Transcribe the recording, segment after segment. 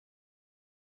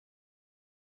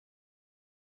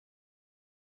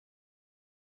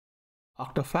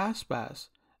Okta FastPass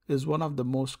is one of the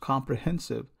most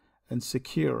comprehensive and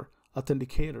secure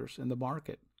authenticators in the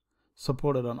market,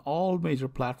 supported on all major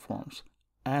platforms: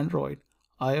 Android,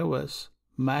 iOS,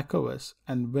 macOS,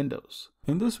 and Windows.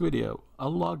 In this video, I'll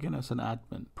log in as an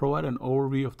admin, provide an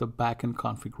overview of the backend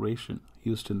configuration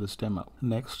used in this demo.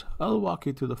 Next, I'll walk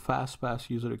you through the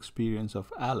FastPass user experience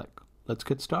of Alec. Let's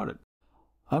get started.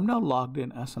 I'm now logged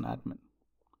in as an admin.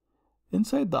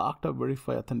 Inside the Okta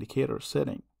Verify Authenticator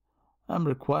setting, I'm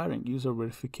requiring user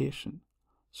verification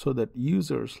so that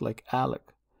users like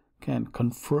Alec can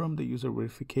confirm the user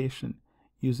verification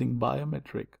using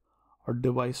biometric or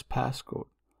device passcode,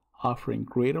 offering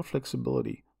greater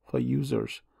flexibility for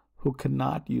users who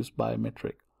cannot use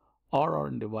biometric or are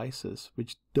on devices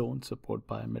which don't support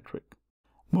biometric.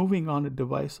 Moving on to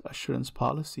device assurance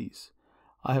policies,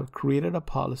 I have created a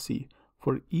policy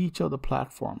for each of the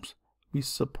platforms we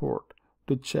support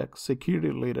to check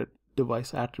security-related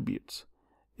device attributes.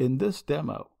 In this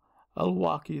demo, I'll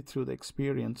walk you through the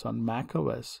experience on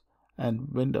macOS and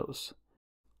Windows.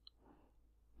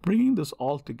 Bringing this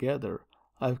all together,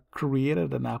 I've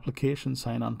created an application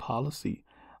sign-on policy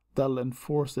that'll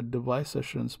enforce the device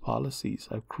assurance policies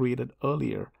I've created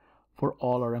earlier for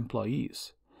all our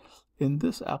employees. In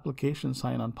this application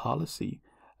sign-on policy,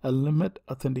 I'll limit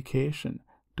authentication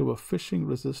to a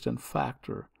phishing-resistant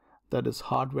factor that is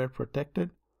hardware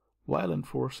protected while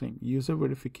enforcing user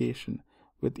verification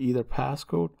with either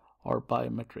passcode or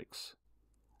biometrics.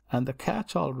 And the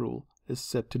catch-all rule is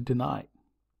set to deny.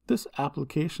 This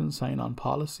application sign-on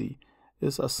policy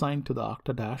is assigned to the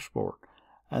Okta dashboard,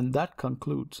 and that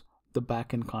concludes the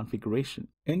backend configuration.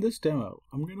 In this demo,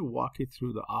 I'm going to walk you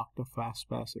through the Okta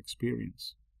FastPass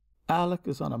experience. Alec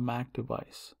is on a Mac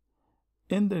device.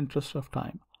 In the interest of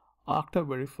time, Okta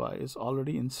Verify is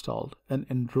already installed and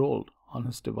enrolled on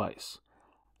his device.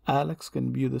 Alex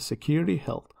can view the security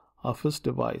health of his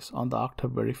device on the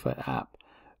Okta Verify app,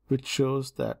 which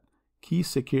shows that key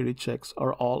security checks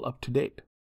are all up to date.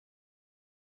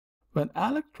 When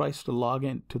Alec tries to log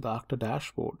in to the Okta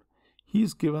dashboard, he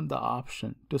is given the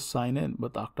option to sign in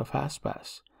with Okta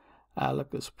FastPass. Alec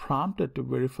is prompted to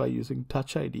verify using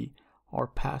Touch ID or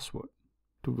password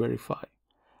to verify.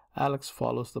 Alex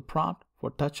follows the prompt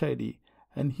for Touch ID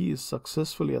and he is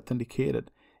successfully authenticated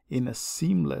in a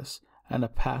seamless and a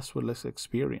passwordless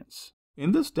experience.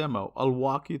 In this demo, I'll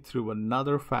walk you through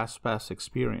another FastPass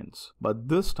experience, but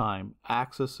this time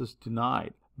access is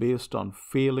denied based on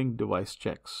failing device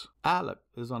checks. Alec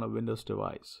is on a Windows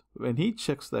device. When he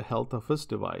checks the health of his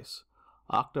device,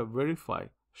 Okta Verify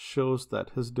shows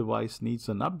that his device needs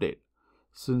an update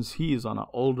since he is on an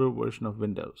older version of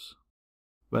Windows.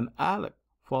 When Alec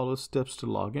follows steps to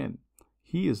log in,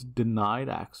 he is denied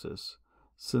access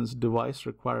since device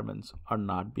requirements are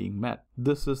not being met.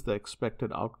 This is the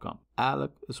expected outcome. Alec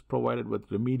is provided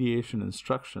with remediation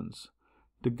instructions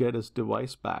to get his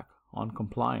device back on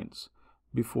compliance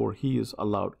before he is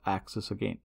allowed access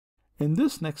again. In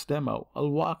this next demo, I'll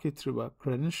walk you through a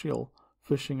credential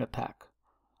phishing attack.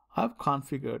 I've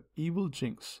configured Evil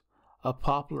Jinx, a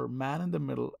popular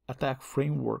man-in-the-middle attack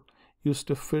framework used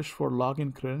to phish for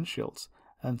login credentials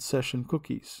and session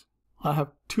cookies. I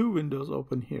have two windows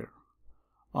open here.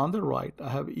 On the right, I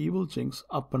have Evil Jinx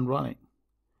up and running.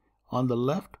 On the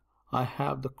left, I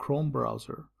have the Chrome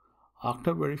browser.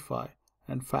 Okta Verify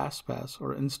and FastPass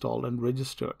are installed and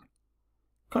registered.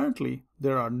 Currently,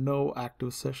 there are no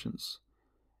active sessions.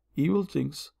 Evil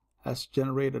Jinx has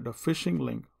generated a phishing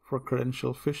link for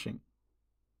credential phishing.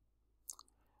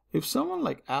 If someone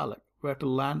like Alec were to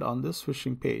land on this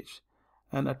phishing page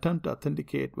and attempt to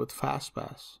authenticate with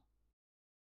FastPass,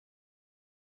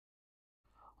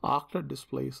 Okta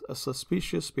displays a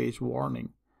suspicious page warning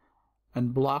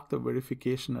and blocks the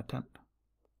verification attempt.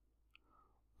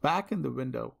 Back in the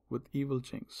window with Evil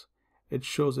Jinx, it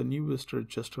shows a new visitor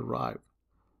just arrived.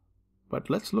 But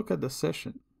let's look at the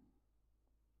session.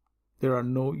 There are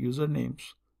no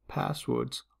usernames,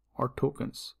 passwords, or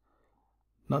tokens.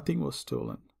 Nothing was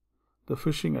stolen. The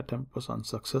phishing attempt was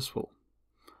unsuccessful.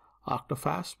 Okta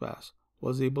FastPass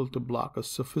was able to block a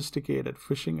sophisticated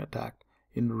phishing attack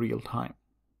in real time.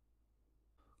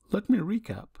 Let me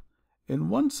recap. In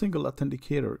one single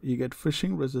authenticator, you get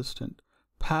phishing-resistant,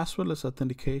 passwordless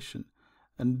authentication,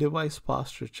 and device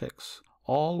posture checks,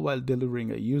 all while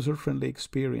delivering a user-friendly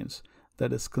experience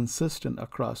that is consistent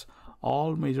across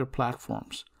all major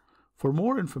platforms. For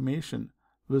more information,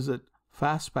 visit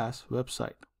FastPass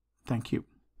website. Thank you.